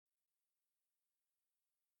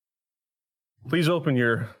Please open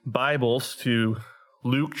your Bibles to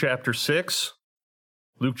Luke chapter 6.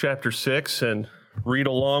 Luke chapter 6, and read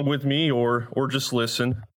along with me or just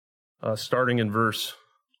listen, starting in verse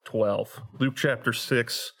 12. Luke chapter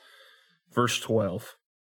 6, verse 12.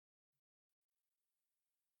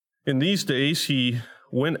 In these days he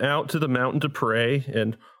went out to the mountain to pray,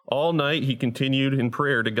 and all night he continued in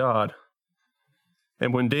prayer to God.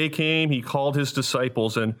 And when day came, he called his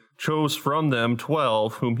disciples and chose from them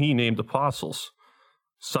 12, whom he named apostles: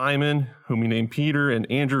 Simon, whom he named Peter,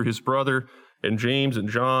 and Andrew his brother, and James and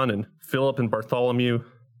John, and Philip and Bartholomew,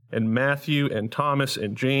 and Matthew and Thomas,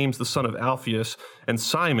 and James the son of Alphaeus, and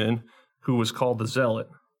Simon, who was called the Zealot,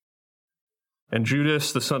 and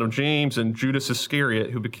Judas the son of James, and Judas Iscariot,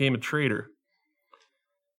 who became a traitor.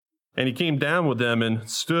 And he came down with them and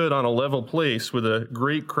stood on a level place with a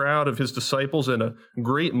great crowd of his disciples and a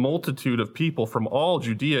great multitude of people from all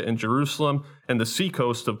Judea and Jerusalem and the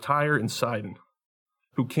seacoast of Tyre and Sidon,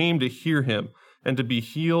 who came to hear him and to be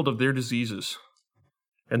healed of their diseases.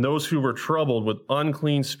 And those who were troubled with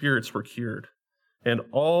unclean spirits were cured. And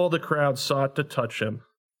all the crowd sought to touch him,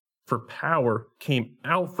 for power came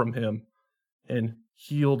out from him and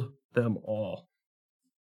healed them all.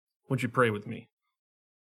 Would you pray with me?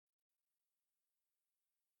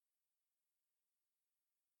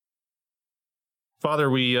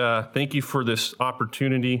 Father, we thank you for this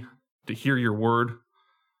opportunity to hear your word.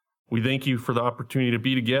 We thank you for the opportunity to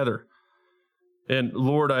be together. And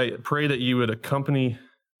Lord, I pray that you would accompany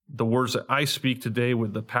the words that I speak today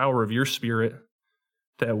with the power of your Spirit,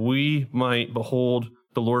 that we might behold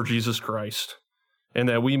the Lord Jesus Christ, and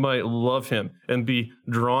that we might love him and be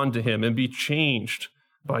drawn to him and be changed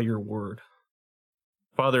by your word.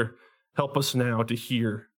 Father, help us now to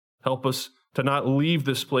hear. Help us to not leave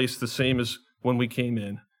this place the same as when we came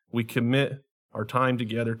in. We commit our time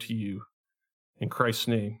together to you. In Christ's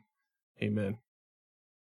name, amen.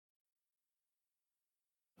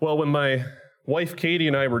 Well, when my wife Katie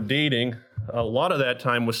and I were dating, a lot of that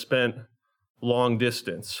time was spent long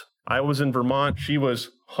distance. I was in Vermont. She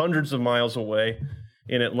was hundreds of miles away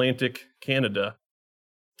in Atlantic Canada.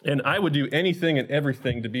 And I would do anything and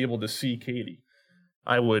everything to be able to see Katie.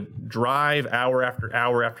 I would drive hour after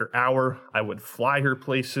hour after hour. I would fly her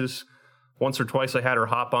places. Once or twice I had her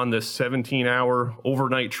hop on this 17-hour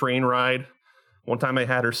overnight train ride. One time I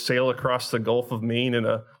had her sail across the Gulf of Maine in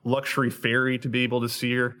a luxury ferry to be able to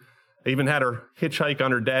see her. I even had her hitchhike on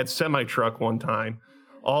her dad's semi-truck one time,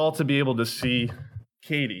 all to be able to see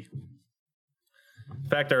Katie. In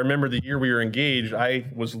fact, I remember the year we were engaged,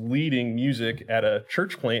 I was leading music at a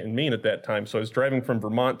church plant in Maine at that time. So I was driving from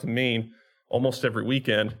Vermont to Maine almost every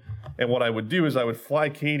weekend. And what I would do is I would fly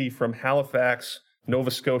Katie from Halifax,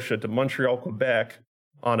 Nova Scotia to Montreal, Quebec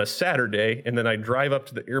on a Saturday, and then I drive up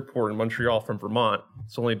to the airport in Montreal from Vermont.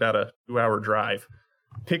 It's only about a 2-hour drive.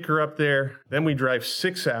 Pick her up there, then we drive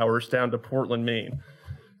 6 hours down to Portland, Maine.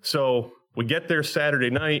 So we get there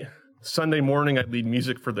Saturday night. Sunday morning, I'd lead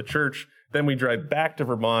music for the church. Then we drive back to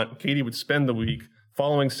Vermont. Katie would spend the week.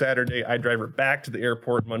 Following Saturday, I'd drive her back to the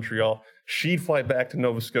airport in Montreal. She'd fly back to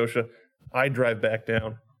Nova Scotia. I'd drive back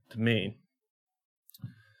down to Maine.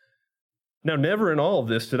 Now, never in all of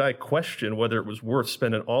this did I question whether it was worth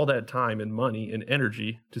spending all that time and money and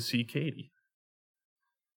energy to see Katie.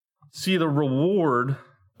 See, the reward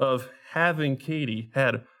of having Katie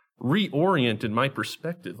had reoriented my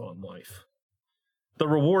perspective on life. The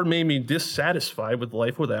reward made me dissatisfied with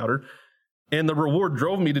life without her, and the reward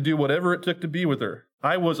drove me to do whatever it took to be with her.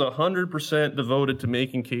 I was 100% devoted to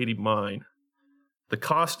making Katie mine. The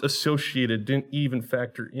cost associated didn't even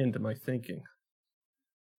factor into my thinking.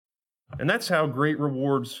 And that's how great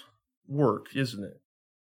rewards work, isn't it?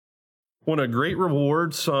 When a great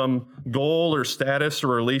reward, some goal or status or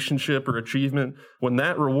relationship or achievement, when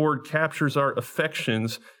that reward captures our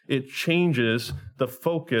affections, it changes the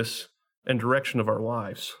focus and direction of our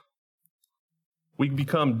lives. We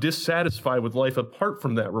become dissatisfied with life apart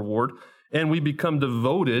from that reward, and we become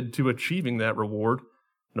devoted to achieving that reward,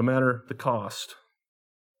 no matter the cost.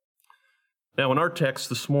 Now, in our text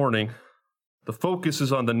this morning, the focus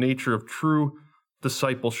is on the nature of true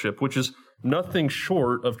discipleship, which is nothing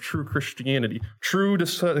short of true Christianity. True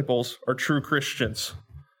disciples are true Christians.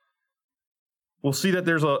 We'll see that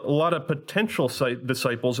there's a lot of potential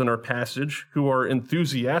disciples in our passage who are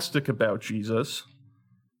enthusiastic about Jesus,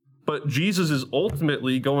 but Jesus is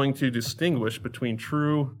ultimately going to distinguish between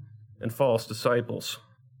true and false disciples.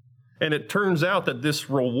 And it turns out that this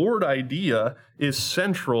reward idea is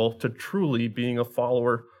central to truly being a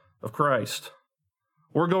follower of Christ.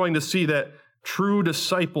 We're going to see that true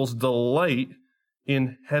disciples delight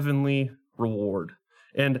in heavenly reward,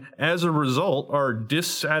 and as a result are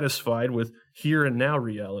dissatisfied with here and now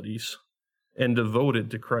realities and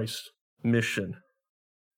devoted to Christ's mission.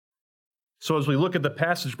 So as we look at the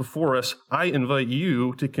passage before us, I invite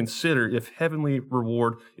you to consider if heavenly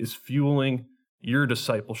reward is fueling your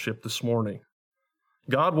discipleship this morning.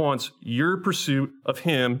 God wants your pursuit of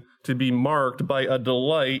Him to be marked by a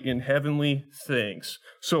delight in heavenly things.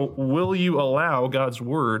 So will you allow God's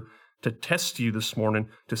word to test you this morning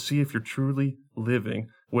to see if you're truly living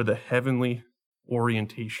with a heavenly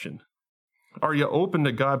orientation? Are you open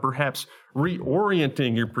to God perhaps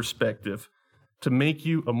reorienting your perspective to make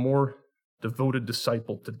you a more devoted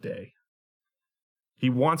disciple today? He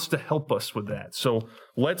wants to help us with that. So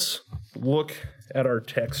let's look at our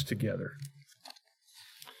text together.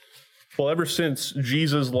 Well, ever since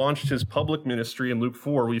Jesus launched his public ministry in Luke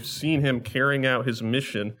 4, we've seen him carrying out his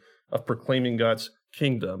mission of proclaiming God's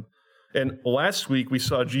kingdom. And last week, we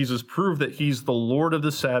saw Jesus prove that he's the Lord of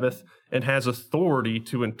the Sabbath and has authority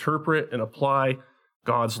to interpret and apply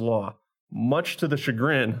God's law, much to the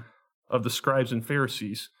chagrin of the scribes and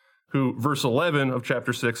Pharisees, who, verse 11 of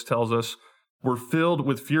chapter 6 tells us, were filled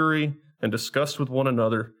with fury and discussed with one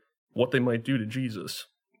another what they might do to Jesus.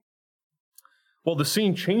 Well, the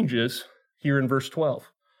scene changes here in verse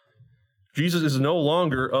 12. Jesus is no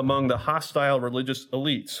longer among the hostile religious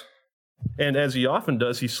elites. And as he often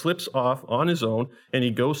does, he slips off on his own and he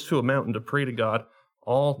goes to a mountain to pray to God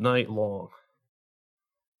all night long.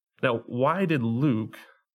 Now, why did Luke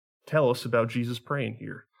tell us about Jesus praying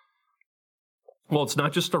here? Well, it's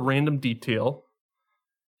not just a random detail,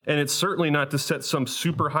 and it's certainly not to set some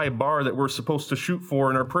super high bar that we're supposed to shoot for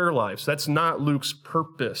in our prayer lives. That's not Luke's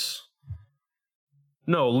purpose.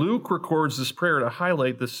 No, Luke records this prayer to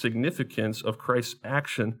highlight the significance of Christ's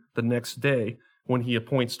action the next day when he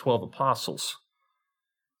appoints 12 apostles.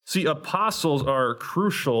 See, apostles are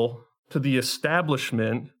crucial to the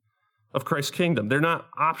establishment of Christ's kingdom. They're not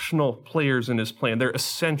optional players in his plan. They're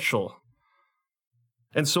essential.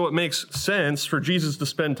 And so it makes sense for Jesus to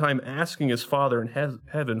spend time asking his Father in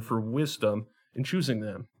heaven for wisdom in choosing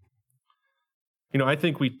them. You know, I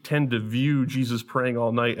think we tend to view Jesus praying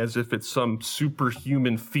all night as if it's some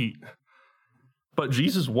superhuman feat. But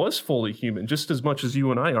Jesus was fully human, just as much as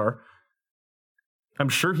you and I are. I'm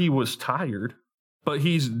sure he was tired, but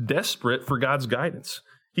he's desperate for God's guidance.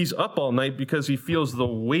 He's up all night because he feels the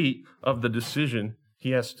weight of the decision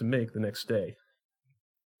he has to make the next day.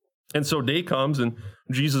 And so day comes and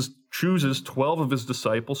Jesus chooses 12 of his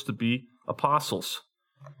disciples to be apostles.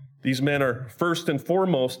 These men are first and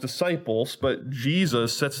foremost disciples, but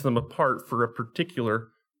Jesus sets them apart for a particular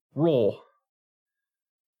role.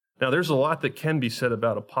 Now, there's a lot that can be said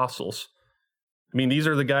about apostles. I mean, these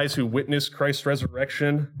are the guys who witnessed Christ's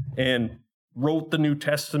resurrection and wrote the New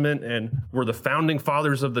Testament and were the founding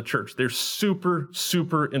fathers of the church. They're super,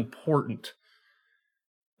 super important.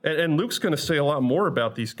 And Luke's going to say a lot more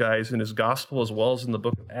about these guys in his gospel as well as in the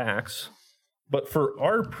book of Acts. But for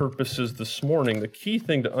our purposes this morning, the key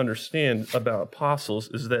thing to understand about apostles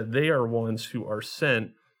is that they are ones who are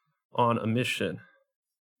sent on a mission.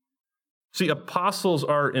 See, apostles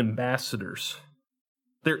are ambassadors.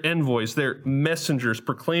 They're envoys, they're messengers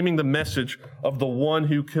proclaiming the message of the one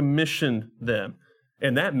who commissioned them.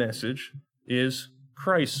 And that message is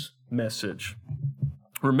Christ's message.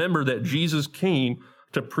 Remember that Jesus came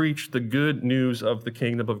to preach the good news of the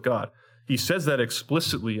kingdom of God. He says that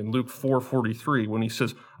explicitly in Luke 4:43 when he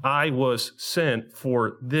says, I was sent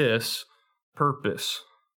for this purpose.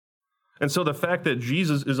 And so the fact that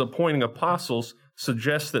Jesus is appointing apostles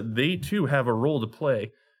suggests that they too have a role to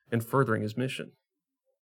play in furthering his mission.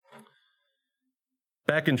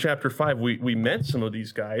 Back in chapter 5, we met some of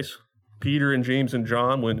these guys, Peter and James and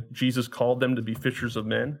John, when Jesus called them to be fishers of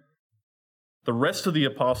men. The rest of the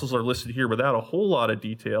apostles are listed here without a whole lot of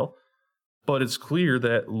detail, but it's clear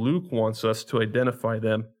that Luke wants us to identify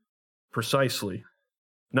them precisely.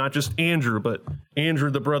 Not just Andrew, but Andrew,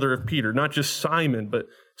 the brother of Peter. Not just Simon, but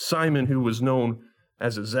Simon, who was known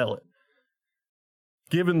as a zealot.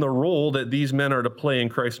 Given the role that these men are to play in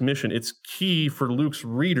Christ's mission, it's key for Luke's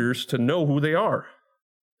readers to know who they are.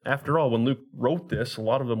 After all, when Luke wrote this, a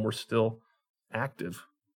lot of them were still active.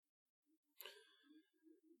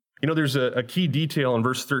 You know, there's a key detail in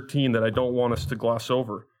verse 13 that I don't want us to gloss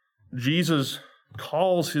over. Jesus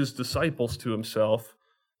calls his disciples to himself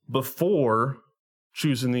before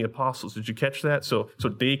choosing the apostles. Did you catch that? So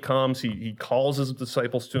day comes, he calls his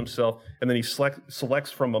disciples to himself, and then he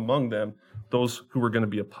selects from among them those who were going to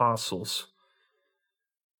be apostles.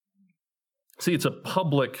 See, it's a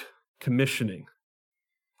public commissioning.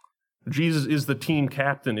 Jesus is the team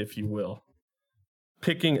captain, if you will,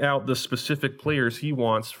 picking out the specific players he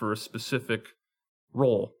wants for a specific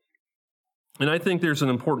role. And I think there's an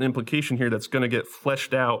important implication here that's going to get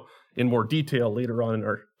fleshed out in more detail later on in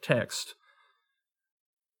our text.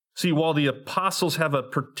 See, while the apostles have a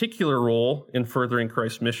particular role in furthering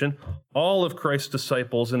Christ's mission, all of Christ's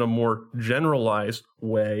disciples in a more generalized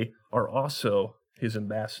way are also his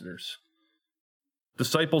ambassadors.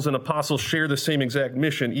 Disciples and apostles share the same exact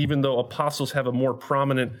mission, even though apostles have a more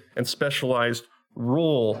prominent and specialized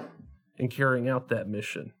role in carrying out that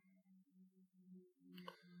mission.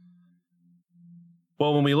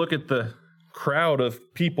 Well, when we look at the crowd of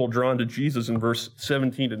people drawn to Jesus in verse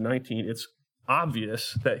 17 to 19, it's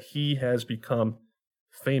obvious that he has become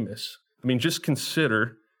famous. I mean, just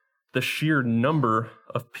consider the sheer number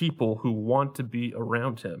of people who want to be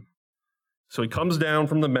around him. So he comes down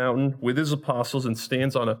from the mountain with his apostles and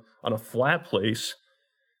stands on a flat place,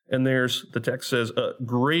 and there's, the text says, a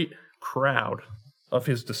great crowd of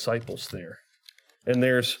his disciples there. And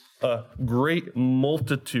there's a great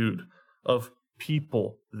multitude of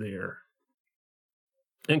people there.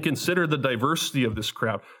 And consider the diversity of this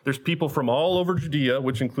crowd. There's people from all over Judea,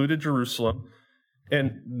 which included Jerusalem,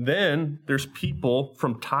 and then there's people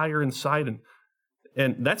from Tyre and Sidon.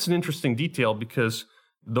 And that's an interesting detail because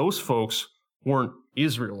those folks weren't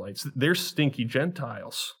Israelites. They're stinky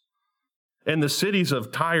Gentiles. And the cities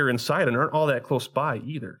of Tyre and Sidon aren't all that close by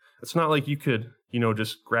either. It's not like you could,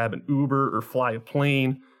 just grab an Uber or fly a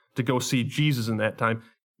plane to go see Jesus in that time.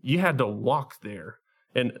 You had to walk there.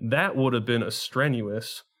 And that would have been a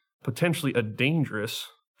strenuous, potentially a dangerous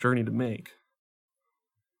journey to make.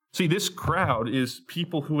 See, this crowd is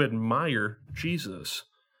people who admire Jesus,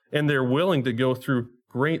 and they're willing to go through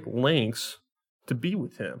great lengths to be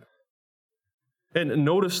with him. And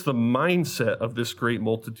notice the mindset of this great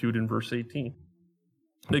multitude in verse 18.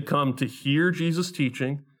 They come to hear Jesus'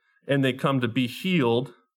 teaching, and they come to be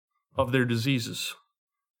healed of their diseases.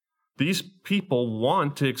 These people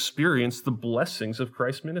want to experience the blessings of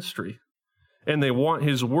Christ's ministry, and they want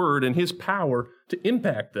his word and his power to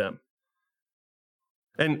impact them.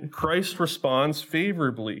 And Christ responds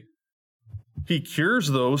favorably. He cures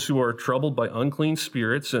those who are troubled by unclean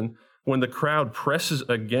spirits, and when the crowd presses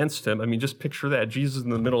against him, just picture that. Jesus is in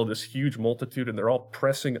the middle of this huge multitude, and they're all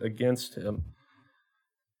pressing against him.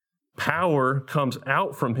 Power comes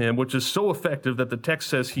out from him, which is so effective that the text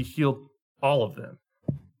says he healed all of them.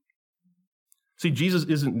 See, Jesus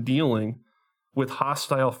isn't dealing with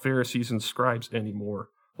hostile Pharisees and scribes anymore,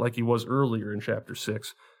 like he was earlier in chapter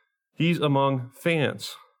 6. He's among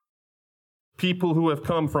fans, people who have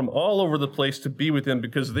come from all over the place to be with him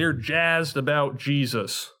because they're jazzed about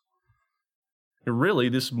Jesus. And really,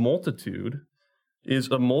 this multitude is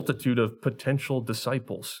a multitude of potential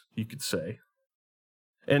disciples, you could say.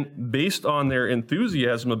 And based on their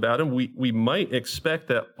enthusiasm about him, we might expect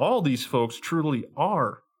that all these folks truly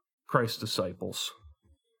are Christ's disciples.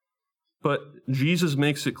 But Jesus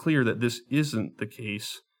makes it clear that this isn't the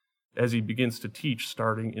case as he begins to teach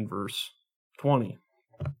starting in verse 20.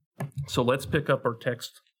 So let's pick up our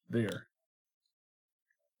text there.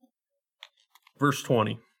 Verse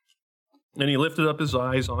 20. And he lifted up his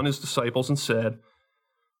eyes on his disciples and said,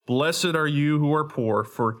 "Blessed are you who are poor,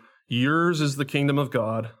 for yours is the kingdom of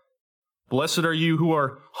God. Blessed are you who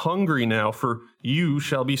are hungry now, for you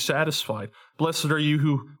shall be satisfied. Blessed are you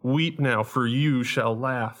who weep now, for you shall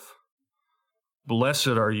laugh. Blessed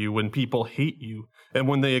are you when people hate you, and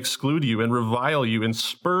when they exclude you, and revile you, and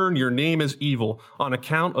spurn your name as evil on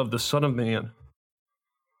account of the Son of Man.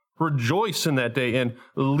 Rejoice in that day, and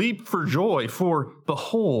leap for joy, for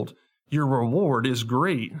behold, your reward is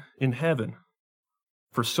great in heaven.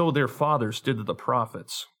 For so their fathers did to the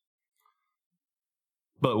prophets.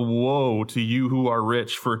 But woe to you who are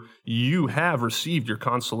rich, for you have received your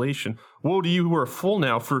consolation. Woe to you who are full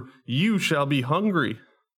now, for you shall be hungry.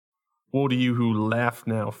 Woe to you who laugh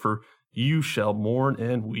now, for you shall mourn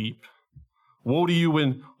and weep. Woe to you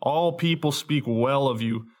when all people speak well of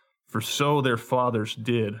you, for so their fathers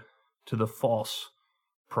did to the false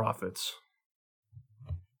prophets."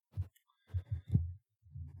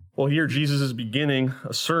 Well, here Jesus is beginning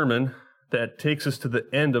a sermon that takes us to the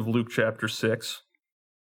end of Luke chapter 6.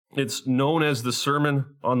 It's known as the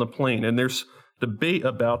Sermon on the Plain, and there's debate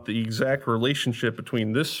about the exact relationship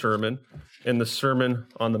between this sermon and the Sermon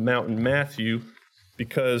on the Mount in Matthew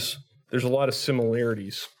because there's a lot of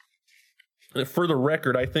similarities. And for the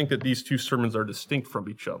record, I think that these two sermons are distinct from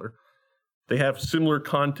each other. They have similar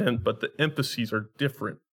content, but the emphases are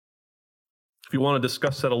different. If you want to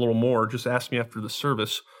discuss that a little more, just ask me after the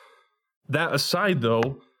service. That aside,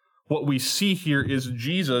 though, what we see here is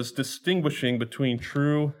Jesus distinguishing between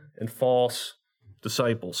true and false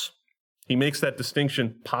disciples. He makes that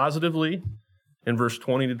distinction positively in verse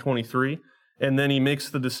 20 to 23, and then he makes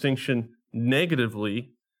the distinction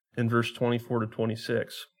negatively in verse 24 to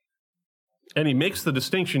 26. And he makes the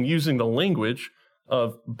distinction using the language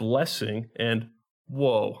of blessing and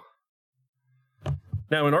woe.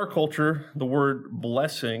 Now, in our culture, the word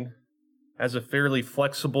blessing has a fairly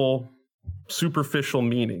flexible, superficial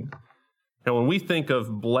meaning. Now, when we think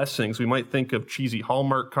of blessings, we might think of cheesy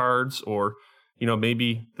Hallmark cards or,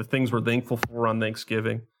 maybe the things we're thankful for on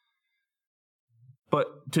Thanksgiving.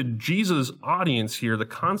 But to Jesus' audience here, the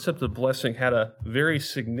concept of blessing had a very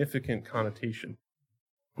significant connotation.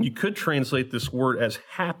 You could translate this word as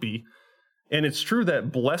happy, and it's true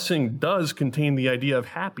that blessing does contain the idea of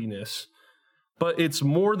happiness, but it's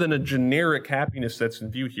more than a generic happiness that's in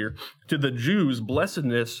view here. To the Jews,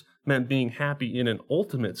 blessedness meant being happy in an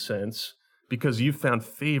ultimate sense because you've found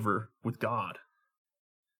favor with God.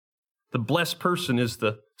 The blessed person is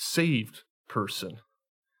the saved person.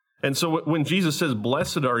 And so when Jesus says,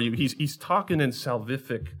 blessed are you, he's talking in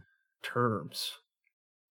salvific terms.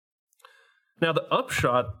 Now, the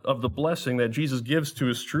upshot of the blessing that Jesus gives to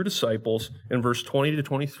his true disciples in verse 20 to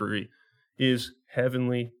 23 is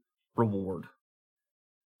heavenly reward.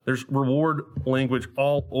 There's reward language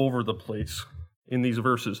all over the place in these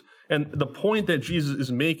verses. And the point that Jesus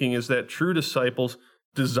is making is that true disciples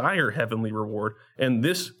desire heavenly reward, and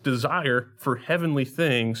this desire for heavenly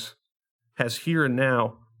things has here and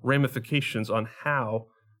now ramifications on how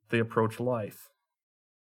they approach life.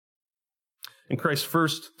 In Christ's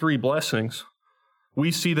first three blessings,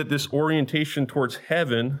 we see that this orientation towards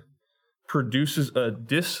heaven produces a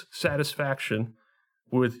dissatisfaction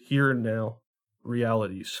with here and now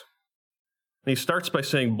realities. And he starts by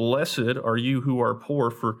saying, blessed are you who are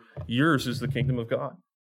poor, for yours is the kingdom of God.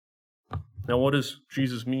 Now, what does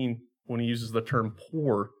Jesus mean when he uses the term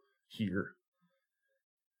poor here?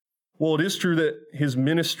 Well, it is true that his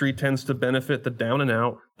ministry tends to benefit the down and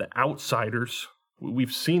out, the outsiders.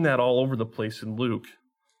 We've seen that all over the place in Luke.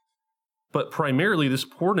 But primarily, this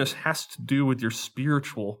poorness has to do with your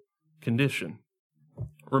spiritual condition.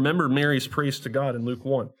 Remember Mary's praise to God in Luke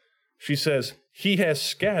 1. She says, he has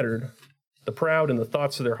scattered the proud in the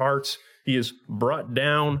thoughts of their hearts. He has brought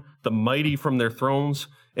down the mighty from their thrones,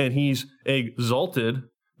 and he's exalted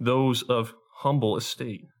those of humble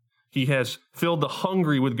estate. He has filled the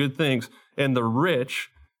hungry with good things, and the rich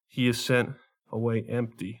he has sent away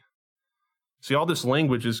empty. See, all this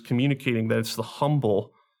language is communicating that it's the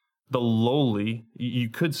humble, the lowly, you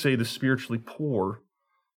could say the spiritually poor,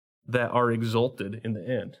 that are exalted in the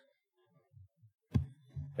end.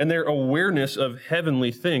 And their awareness of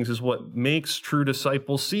heavenly things is what makes true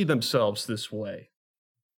disciples see themselves this way.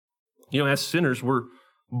 As sinners, we're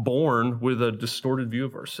born with a distorted view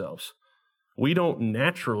of ourselves. We don't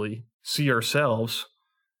naturally see ourselves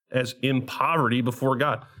as in poverty before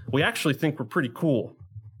God. We actually think we're pretty cool.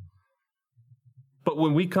 But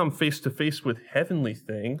when we come face to face with heavenly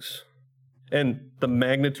things and the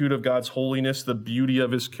magnitude of God's holiness, the beauty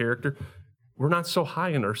of his character, we're not so high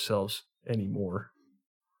in ourselves anymore.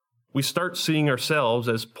 We start seeing ourselves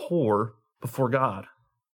as poor before God.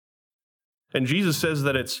 And Jesus says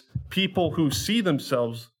that it's people who see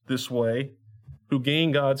themselves this way who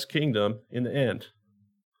gain God's kingdom in the end.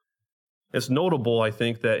 It's notable, I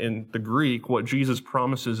think, that in the Greek, what Jesus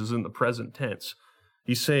promises is in the present tense.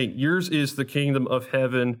 He's saying, yours is the kingdom of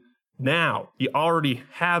heaven now. You already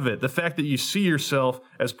have it. The fact that you see yourself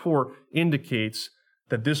as poor indicates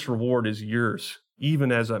that this reward is yours,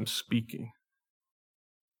 even as I'm speaking.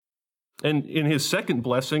 And in his second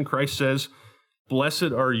blessing, Christ says,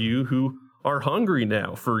 blessed are you who are hungry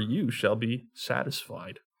now, for you shall be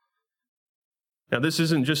satisfied. Now, this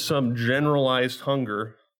isn't just some generalized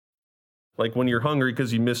hunger, like when you're hungry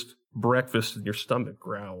because you missed breakfast and your stomach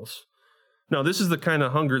growls. No, this is the kind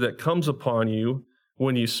of hunger that comes upon you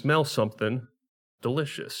when you smell something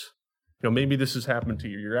delicious. Maybe this has happened to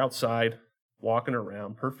you. You're outside, walking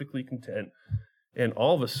around, perfectly content, and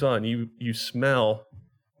all of a sudden you smell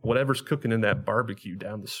whatever's cooking in that barbecue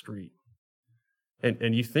down the street.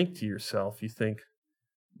 And you think to yourself,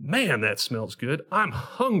 man, that smells good. I'm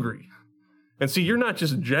hungry. And see, you're not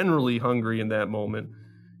just generally hungry in that moment.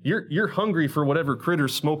 You're hungry for whatever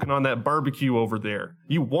critter's smoking on that barbecue over there.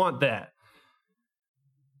 You want that.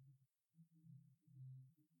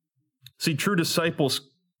 See, true disciples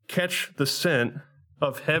catch the scent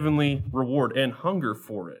of heavenly reward and hunger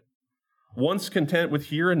for it. Once content with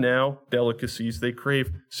here and now delicacies, they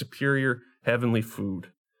crave superior heavenly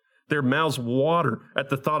food. Their mouths water at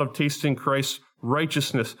the thought of tasting Christ's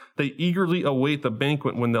righteousness. They eagerly await the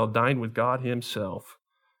banquet when they'll dine with God himself.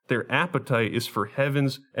 Their appetite is for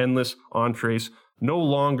heaven's endless entrees, no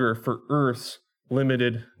longer for earth's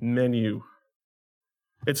limited menu.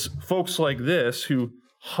 It's folks like this who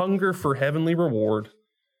hunger for heavenly reward,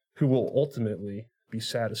 who will ultimately be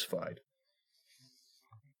satisfied.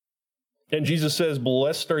 And Jesus says,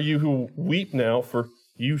 "Blessed are you who weep now, for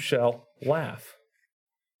you shall laugh."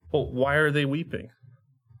 Well, why are they weeping?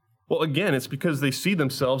 Well, again, it's because they see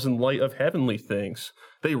themselves in light of heavenly things.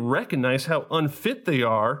 They recognize how unfit they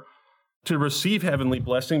are to receive heavenly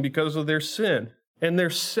blessing because of their sin, and they're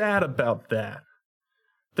sad about that.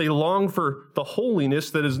 They long for the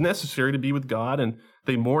holiness that is necessary to be with God, and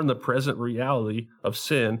they mourn the present reality of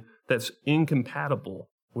sin that's incompatible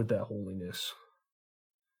with that holiness.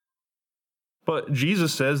 But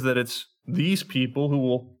Jesus says that it's these people who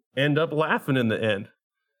will end up laughing in the end.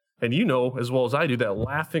 And you know as well as I do that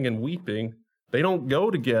laughing and weeping, they don't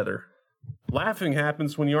go together. Laughing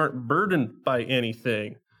happens when you aren't burdened by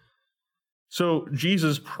anything. So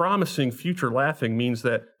Jesus promising future laughing means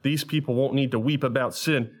that these people won't need to weep about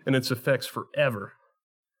sin and its effects forever.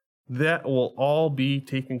 That will all be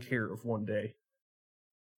taken care of one day.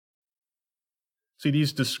 See,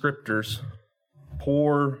 these descriptors,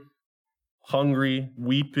 poor, hungry,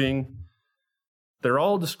 weeping, they're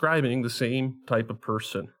all describing the same type of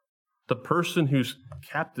person. The person who's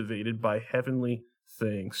captivated by heavenly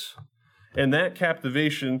things. And that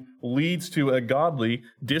captivation leads to a godly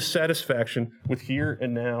dissatisfaction with here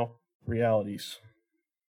and now realities.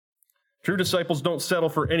 True disciples don't settle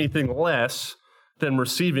for anything less than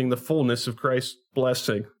receiving the fullness of Christ's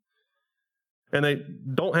blessing. And they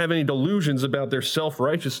don't have any delusions about their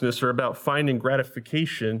self-righteousness or about finding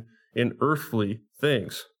gratification in earthly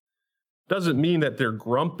things. Doesn't mean that they're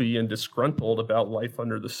grumpy and disgruntled about life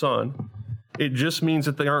under the sun. It just means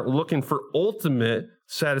that they aren't looking for ultimate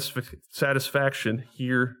satisfaction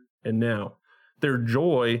here and now. Their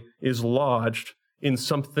joy is lodged in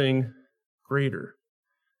something greater.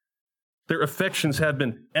 Their affections have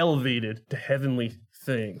been elevated to heavenly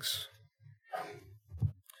things.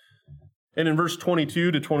 And in verse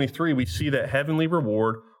 22 to 23, we see that heavenly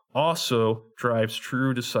reward also drives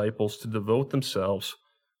true disciples to devote themselves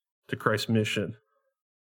to Christ's mission.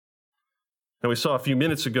 Now, we saw a few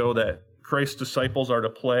minutes ago that Christ's disciples are to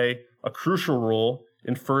play a crucial role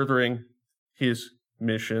in furthering his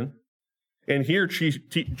mission. And here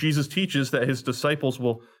Jesus teaches that his disciples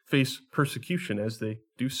will face persecution as they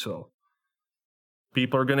do so.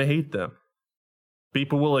 People are going to hate them.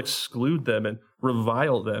 People will exclude them and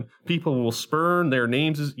revile them. People will spurn their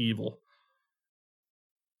names as evil.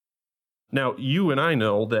 Now, you and I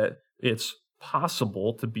know that it's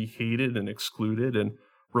possible to be hated and excluded and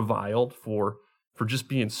reviled for just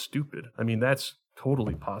being stupid. I mean, that's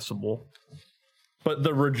totally possible. But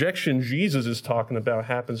the rejection Jesus is talking about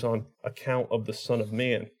happens on account of the Son of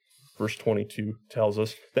Man. Verse 22 tells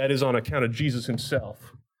us that is on account of Jesus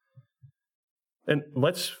himself. And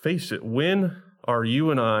let's face it, when are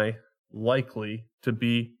you and I likely to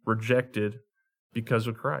be rejected because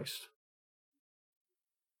of Christ?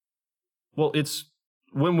 Well, it's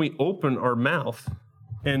when we open our mouth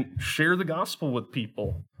and share the gospel with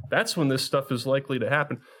people. That's when this stuff is likely to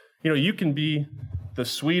happen. You know, you can be the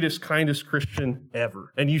sweetest, kindest Christian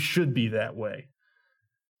ever, and you should be that way.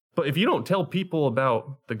 But if you don't tell people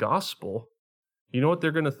about the gospel, you know what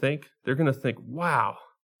they're going to think? They're going to think, wow,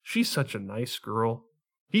 she's such a nice girl.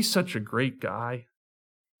 He's such a great guy.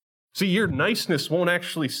 See, your niceness won't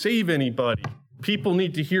actually save anybody. People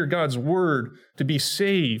need to hear God's word to be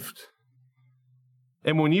saved.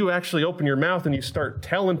 And when you actually open your mouth and you start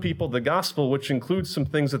telling people the gospel, which includes some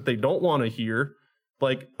things that they don't want to hear,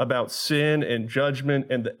 like about sin and judgment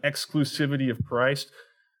and the exclusivity of Christ,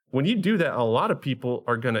 when you do that, a lot of people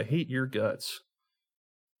are going to hate your guts.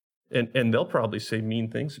 And they'll probably say mean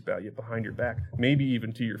things about you behind your back, maybe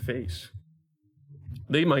even to your face.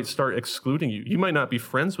 They might start excluding you. You might not be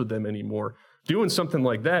friends with them anymore. Doing something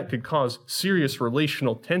like that could cause serious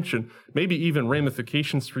relational tension, maybe even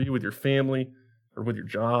ramifications for you with your family or with your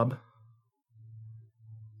job.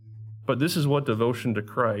 But this is what devotion to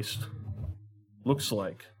Christ looks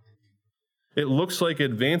like. It looks like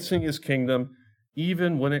advancing his kingdom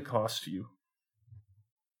even when it costs you.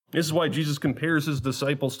 This is why Jesus compares his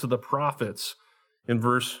disciples to the prophets in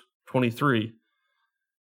verse 23.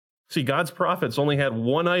 See, God's prophets only had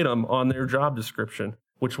one item on their job description,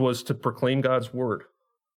 which was to proclaim God's word.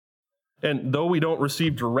 And though we don't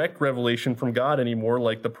receive direct revelation from God anymore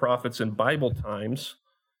like the prophets in Bible times,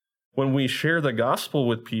 when we share the gospel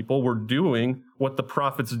with people, we're doing what the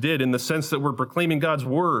prophets did in the sense that we're proclaiming God's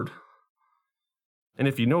word. And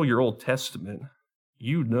if you know your Old Testament,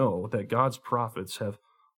 you know that God's prophets have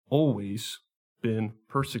always been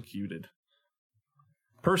persecuted.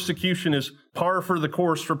 Persecution is par for the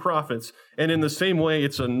course for prophets. And in the same way,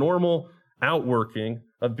 it's a normal outworking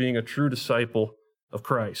of being a true disciple of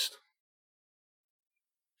Christ.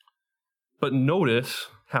 But notice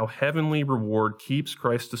how heavenly reward keeps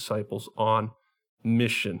Christ's disciples on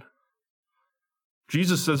mission.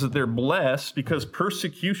 Jesus says that they're blessed because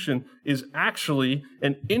persecution is actually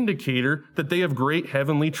an indicator that they have great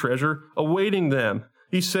heavenly treasure awaiting them.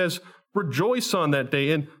 He says, rejoice on that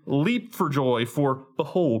day and leap for joy, for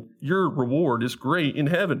behold, your reward is great in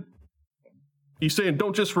heaven. He's saying,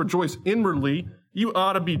 don't just rejoice inwardly. You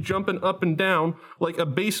ought to be jumping up and down like a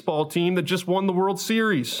baseball team that just won the World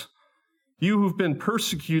Series. You who've been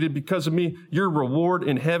persecuted because of me, your reward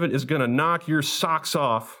in heaven is going to knock your socks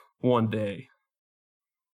off one day.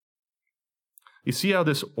 You see how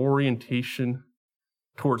this orientation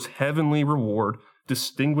towards heavenly reward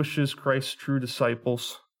distinguishes Christ's true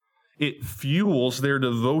disciples? It fuels their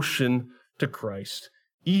devotion to Christ,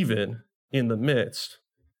 even in the midst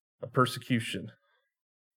of persecution.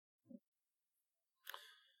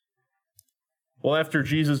 Well, after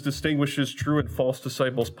Jesus distinguishes true and false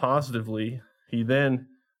disciples positively, he then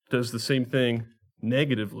does the same thing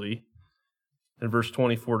negatively in verse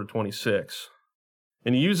 24 to 26.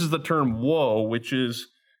 And he uses the term woe, which is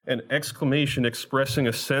an exclamation expressing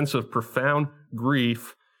a sense of profound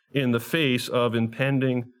grief in the face of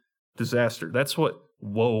impending disaster. That's what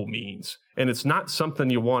woe means. And it's not something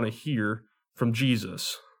you want to hear from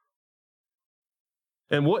Jesus.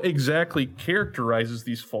 And what exactly characterizes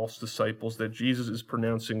these false disciples that Jesus is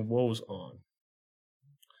pronouncing woes on?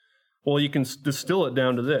 Well, you can distill it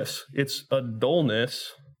down to this. It's a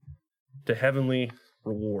dullness to heavenly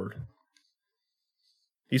reward.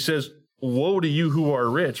 He says, woe to you who are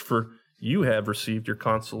rich, for you have received your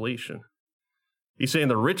consolation. He's saying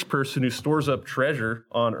the rich person who stores up treasure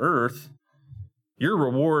on earth, your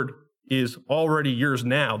reward is already yours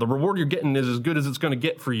now. The reward you're getting is as good as it's going to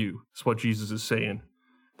get for you. That's what Jesus is saying.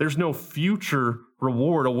 There's no future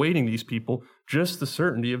reward awaiting these people, just the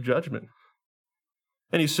certainty of judgment.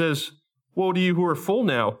 And he says, woe to you who are full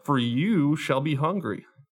now, for you shall be hungry.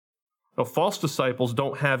 Now, false disciples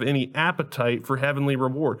don't have any appetite for heavenly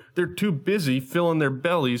reward. They're too busy filling their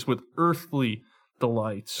bellies with earthly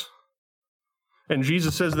delights. And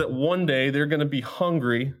Jesus says that one day they're going to be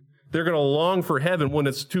hungry. They're going to long for heaven when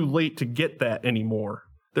it's too late to get that anymore.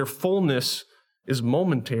 Their fullness is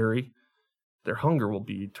momentary. Their hunger will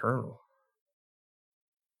be eternal.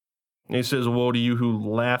 And he says, woe to you who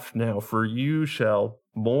laugh now, for you shall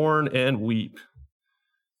mourn and weep.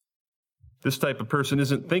 This type of person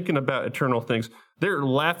isn't thinking about eternal things. They're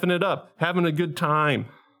laughing it up, having a good time.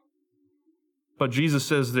 But Jesus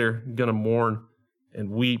says they're going to mourn and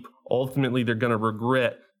weep. Ultimately, they're going to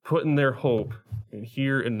regret putting their hope in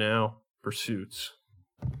here and now pursuits.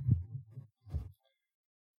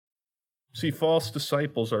 See, false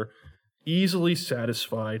disciples are easily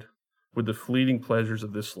satisfied with the fleeting pleasures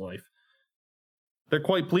of this life. They're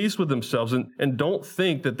quite pleased with themselves and don't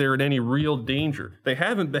think that they're in any real danger. They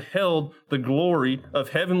haven't beheld the glory of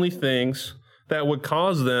heavenly things that would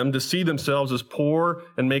cause them to see themselves as poor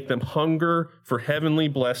and make them hunger for heavenly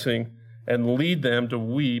blessing and lead them to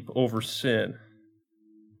weep over sin.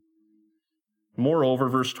 Moreover,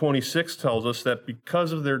 verse 26 tells us that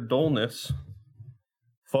because of their dullness,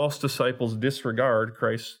 false disciples disregard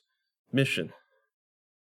Christ's mission.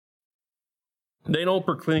 They don't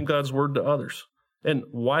proclaim God's word to others. And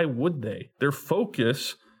why would they? Their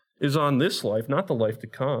focus is on this life, not the life to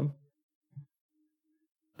come.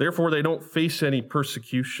 Therefore, they don't face any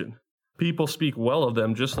persecution. People speak well of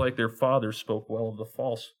them just like their fathers spoke well of the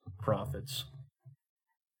false prophets.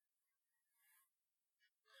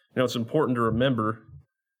 It's important to remember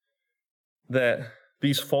that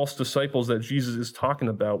these false disciples that Jesus is talking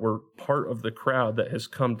about were part of the crowd that has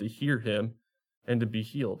come to hear him and to be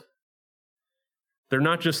healed. They're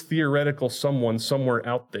not just theoretical someone somewhere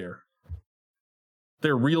out there.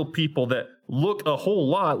 They're real people that look a whole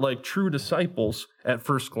lot like true disciples at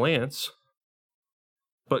first glance,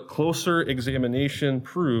 but closer examination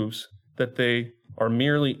proves that they are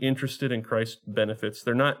merely interested in Christ's benefits.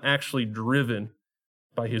 They're not actually driven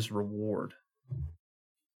by his reward.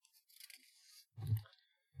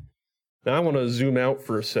 Now I want to zoom out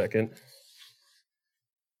for a second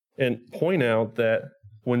and point out that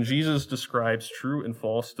when Jesus describes true and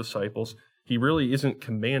false disciples, he really isn't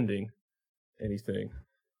commanding anything.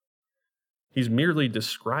 He's merely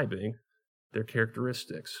describing their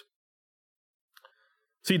characteristics.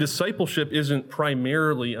 See, discipleship isn't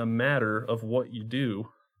primarily a matter of what you do.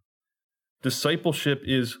 Discipleship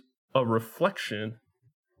is a reflection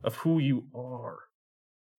of who you are.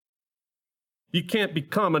 You can't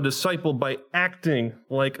become a disciple by acting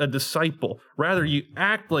like a disciple. Rather, you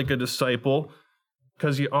act like a disciple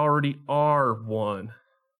because you already are one.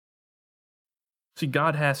 See,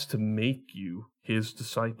 God has to make you his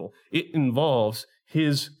disciple. It involves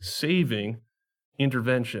his saving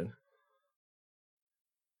intervention.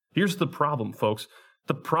 Here's the problem, folks.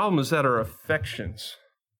 The problem is that our affections,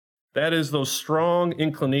 that is, those strong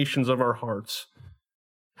inclinations of our hearts,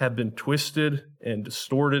 have been twisted and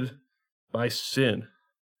distorted by sin.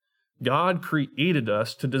 God created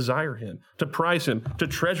us to desire him, to prize him, to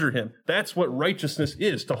treasure him. That's what righteousness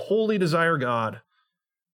is, to wholly desire God.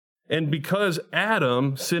 And because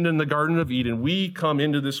Adam sinned in the Garden of Eden, we come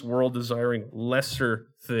into this world desiring lesser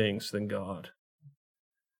things than God.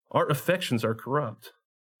 Our affections are corrupt.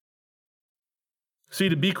 See,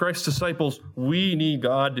 to be Christ's disciples, we need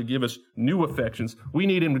God to give us new affections. We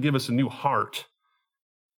need him to give us a new heart.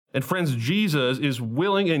 And friends, Jesus is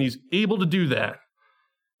willing and he's able to do that.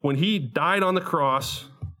 When he died on the cross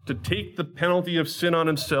to take the penalty of sin on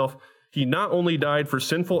himself, he not only died for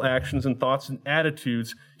sinful actions and thoughts and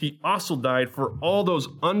attitudes, he also died for all those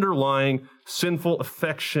underlying sinful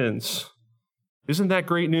affections. Isn't that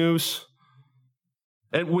great news?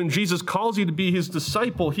 And when Jesus calls you to be his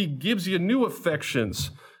disciple, he gives you new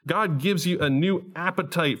affections. God gives you a new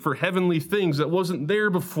appetite for heavenly things that wasn't there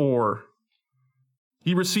before.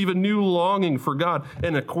 You receive a new longing for God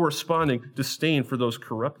and a corresponding disdain for those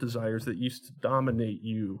corrupt desires that used to dominate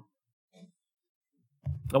you.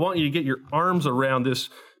 I want you to get your arms around this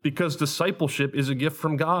because discipleship is a gift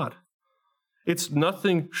from God. It's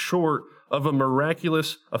nothing short of a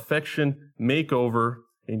miraculous affection makeover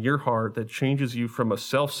in your heart that changes you from a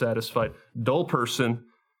self-satisfied, dull person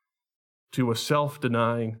to a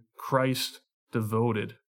self-denying,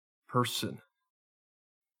 Christ-devoted person.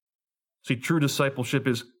 See, true discipleship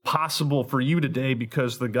is possible for you today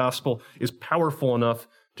because the gospel is powerful enough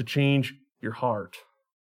to change your heart.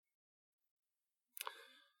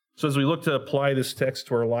 So as we look to apply this text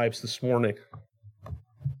to our lives this morning,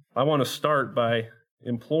 I want to start by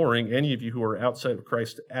imploring any of you who are outside of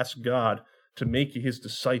Christ to ask God to make you his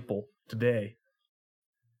disciple today.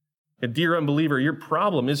 And dear unbeliever, your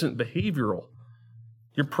problem isn't behavioral.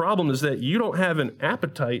 Your problem is that you don't have an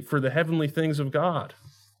appetite for the heavenly things of God.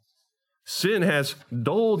 Sin has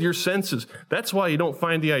dulled your senses. That's why you don't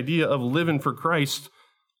find the idea of living for Christ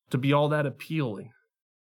to be all that appealing.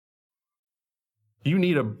 You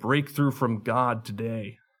need a breakthrough from God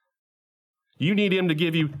today. You need him to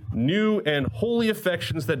give you new and holy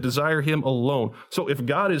affections that desire him alone. So if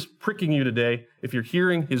God is pricking you today, if you're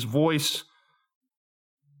hearing his voice,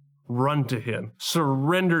 run to him,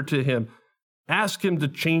 surrender to him, ask him to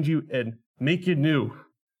change you and make you new.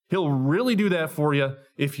 He'll really do that for you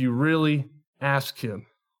if you really ask him.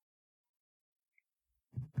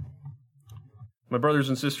 My brothers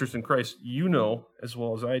and sisters in Christ, you know as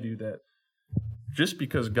well as I do that just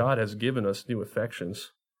because God has given us new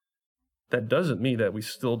affections, that doesn't mean that we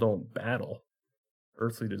still don't battle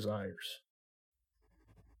earthly desires.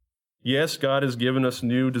 Yes, God has given us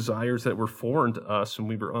new desires that were foreign to us when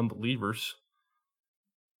we were unbelievers,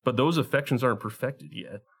 but those affections aren't perfected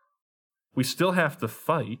yet. We still have to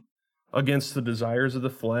fight against the desires of the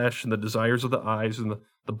flesh and the desires of the eyes and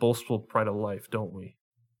the boastful pride of life, don't we?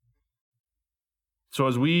 So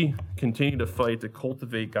as we continue to fight to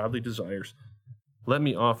cultivate godly desires, let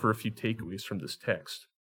me offer a few takeaways from this text.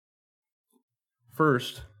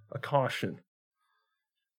 First, a caution.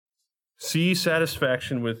 See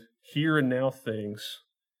satisfaction with here and now things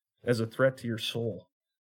as a threat to your soul.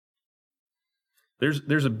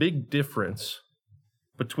 There's a big difference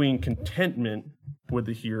between contentment with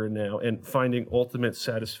the here and now and finding ultimate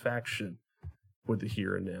satisfaction with the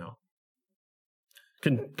here and now.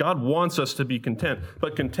 God wants us to be content,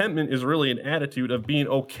 but contentment is really an attitude of being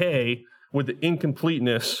okay with the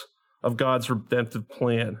incompleteness of God's redemptive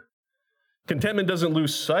plan. Contentment doesn't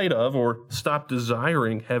lose sight of or stop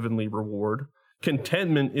desiring heavenly reward.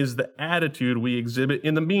 Contentment is the attitude we exhibit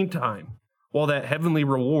in the meantime, while that heavenly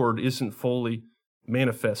reward isn't fully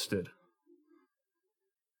manifested.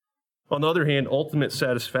 On the other hand, ultimate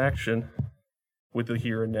satisfaction with the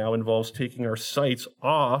here and now involves taking our sights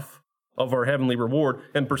off of our heavenly reward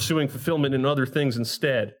and pursuing fulfillment in other things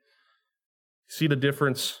instead. See the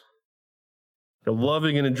difference?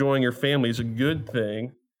 Loving and enjoying your family is a good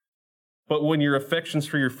thing, but when your affections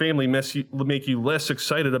for your family make you less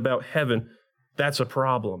excited about heaven, that's a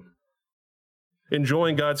problem.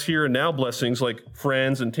 Enjoying God's here and now blessings like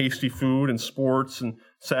friends and tasty food and sports and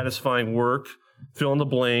satisfying work, fill in the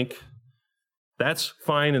blank, that's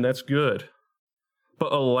fine and that's good.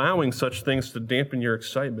 But allowing such things to dampen your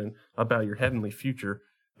excitement about your heavenly future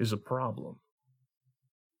is a problem.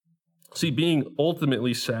 See, being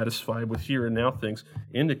ultimately satisfied with here and now things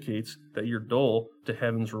indicates that you're dull to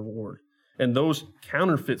heaven's reward. And those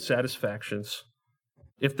counterfeit satisfactions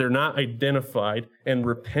if they're not identified and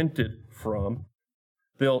repented from,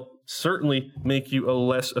 they'll certainly make you a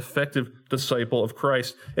less effective disciple of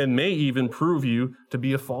Christ and may even prove you to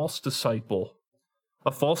be a false disciple.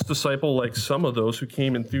 A false disciple like some of those who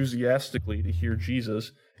came enthusiastically to hear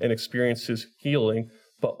Jesus and experience his healing,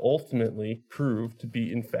 but ultimately proved to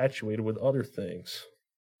be infatuated with other things.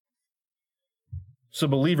 So,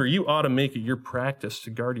 believer, you ought to make it your practice to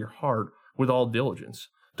guard your heart with all diligence,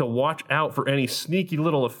 to watch out for any sneaky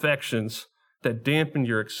little affections that dampen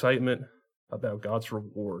your excitement about God's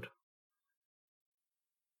reward.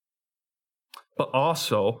 But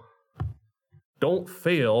also, don't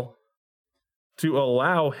fail to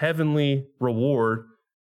allow heavenly reward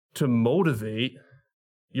to motivate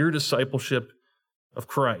your discipleship of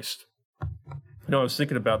Christ. I was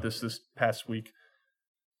thinking about this past week.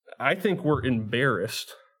 I think we're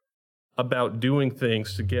embarrassed about doing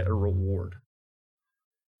things to get a reward.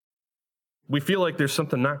 We feel like there's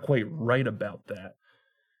something not quite right about that.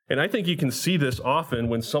 And I think you can see this often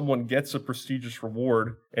when someone gets a prestigious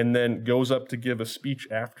reward and then goes up to give a speech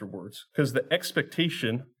afterwards, because the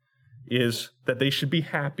expectation is that they should be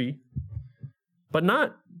happy, but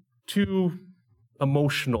not too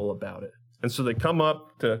emotional about it. And so they come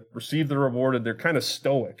up to receive the reward and they're kind of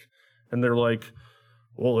stoic. And they're like,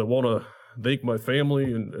 well, I want to thank my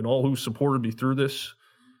family and all who supported me through this.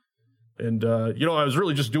 And, I was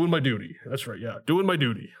really just doing my duty. That's right, yeah, doing my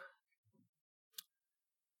duty.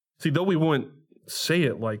 See, though we wouldn't say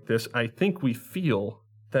it like this, I think we feel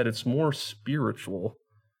that it's more spiritual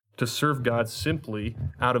to serve God simply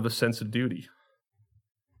out of a sense of duty,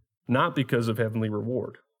 not because of heavenly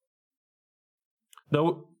reward.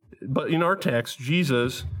 But in our text,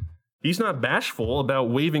 Jesus, he's not bashful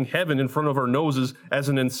about waving heaven in front of our noses as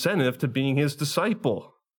an incentive to being his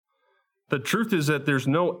disciple. The truth is that there's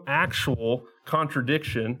no actual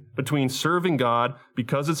contradiction between serving God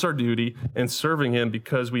because it's our duty and serving him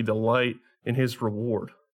because we delight in his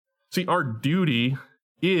reward. See, our duty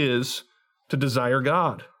is to desire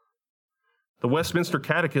God. The Westminster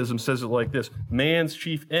Catechism says it like this: man's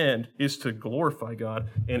chief end is to glorify God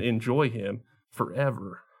and enjoy him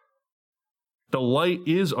forever. Delight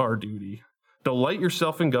is our duty. Delight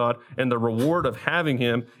yourself in God, and the reward of having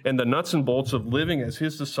him and the nuts and bolts of living as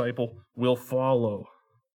his disciple will follow.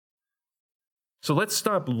 So let's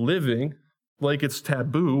stop living like it's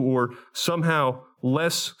taboo or somehow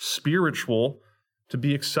less spiritual to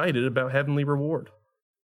be excited about heavenly reward.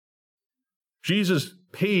 Jesus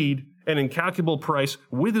paid an incalculable price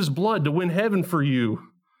with his blood to win heaven for you.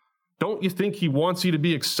 Don't you think he wants you to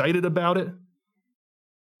be excited about it?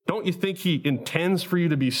 Don't you think he intends for you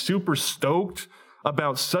to be super stoked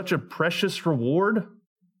about such a precious reward?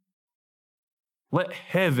 Let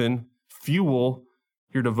heaven fuel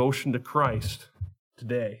your devotion to Christ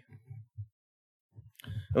today.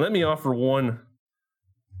 And let me offer one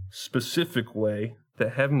specific way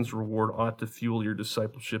that heaven's reward ought to fuel your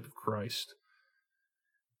discipleship of Christ.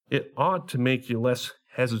 It ought to make you less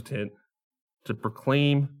hesitant to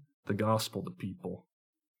proclaim the gospel to people.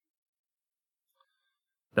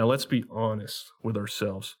 Now, let's be honest with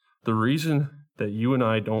ourselves. The reason that you and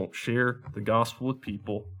I don't share the gospel with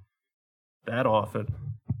people that often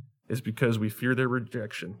is because we fear their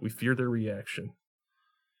rejection. We fear their reaction.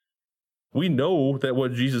 We know that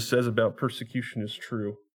what Jesus says about persecution is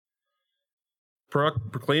true.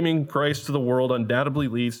 Proclaiming Christ to the world undoubtedly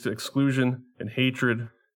leads to exclusion and hatred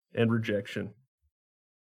and rejection.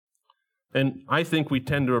 And I think we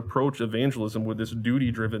tend to approach evangelism with this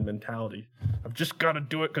duty-driven mentality. I've just got to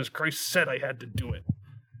do it because Christ said I had to do it.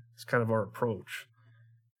 It's kind of our approach.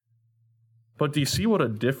 But do you see what a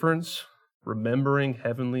difference remembering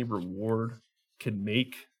heavenly reward can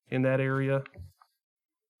make in that area?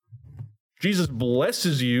 Jesus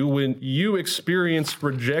blesses you when you experience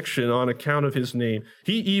rejection on account of his name.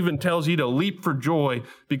 He even tells you to leap for joy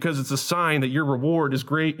because it's a sign that your reward is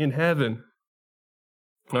great in heaven.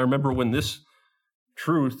 I remember when this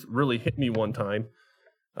truth really hit me one time,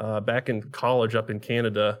 back in college up in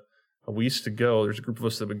Canada. We used to go, there's a group of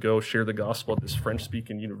us that would go share the gospel at this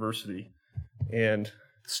French-speaking university. And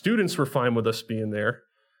students were fine with us being there.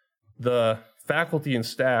 The faculty and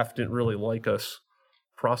staff didn't really like us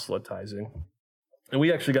proselytizing. And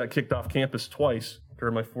we actually got kicked off campus twice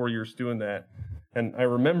during my 4 years doing that. And I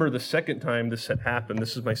remember the second time this had happened,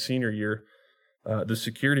 this is my senior year, the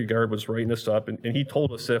security guard was writing us up, and he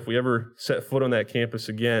told us that if we ever set foot on that campus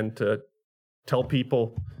again to tell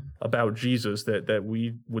people about Jesus, that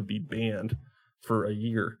we would be banned for a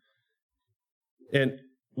year. And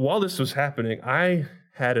while this was happening, I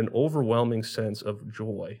had an overwhelming sense of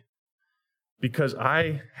joy because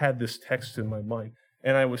I had this text in my mind.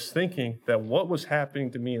 And I was thinking that what was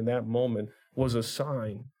happening to me in that moment was a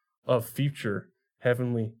sign of future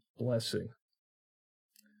heavenly blessing.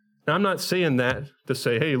 Now, I'm not saying that to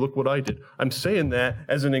say, hey, look what I did. I'm saying that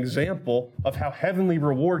as an example of how heavenly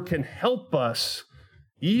reward can help us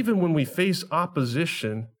even when we face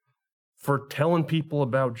opposition for telling people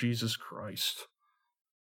about Jesus Christ.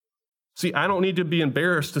 See, I don't need to be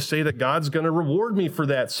embarrassed to say that God's going to reward me for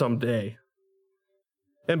that someday.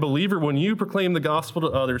 And believer, when you proclaim the gospel to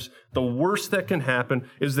others, the worst that can happen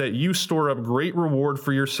is that you store up great reward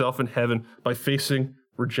for yourself in heaven by facing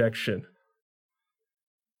rejection.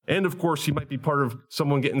 And of course, you might be part of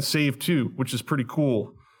someone getting saved too, which is pretty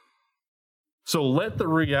cool. So let the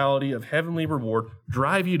reality of heavenly reward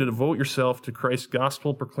drive you to devote yourself to Christ's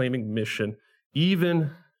gospel proclaiming mission,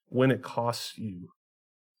 even when it costs you.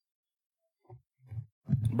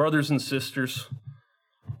 Brothers and sisters,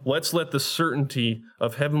 let's let the certainty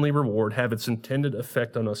of heavenly reward have its intended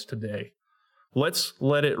effect on us today. Let's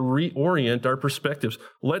let it reorient our perspectives.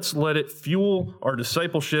 Let's let it fuel our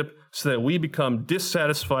discipleship so that we become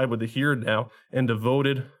dissatisfied with the here and now and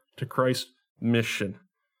devoted to Christ's mission.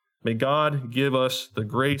 May God give us the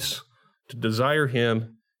grace to desire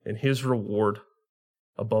Him and His reward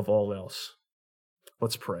above all else.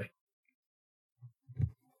 Let's pray.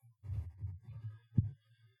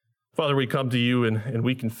 Father, we come to you and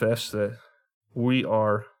we confess that we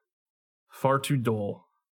are far too dull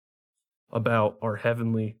about our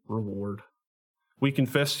heavenly reward. We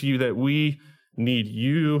confess to you that we need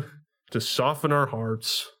you to soften our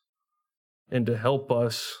hearts and to help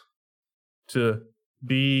us to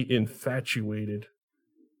be infatuated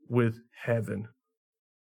with heaven.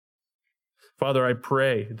 Father, I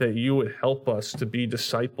pray that you would help us to be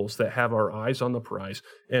disciples that have our eyes on the prize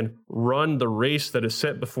and run the race that is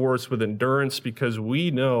set before us with endurance, because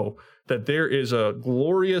we know that there is a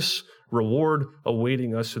glorious reward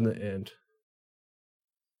awaiting us in the end.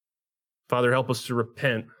 Father, help us to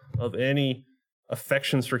repent of any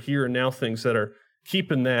affections for here and now things that are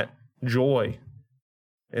keeping that joy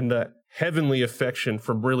and that heavenly affection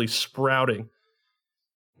from really sprouting.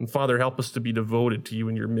 And Father, help us to be devoted to you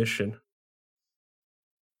and your mission.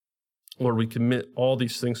 Lord, we commit all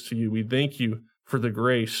these things to you. We thank you for the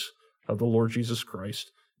grace of the Lord Jesus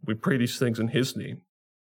Christ. We pray these things in His name.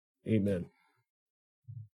 Amen.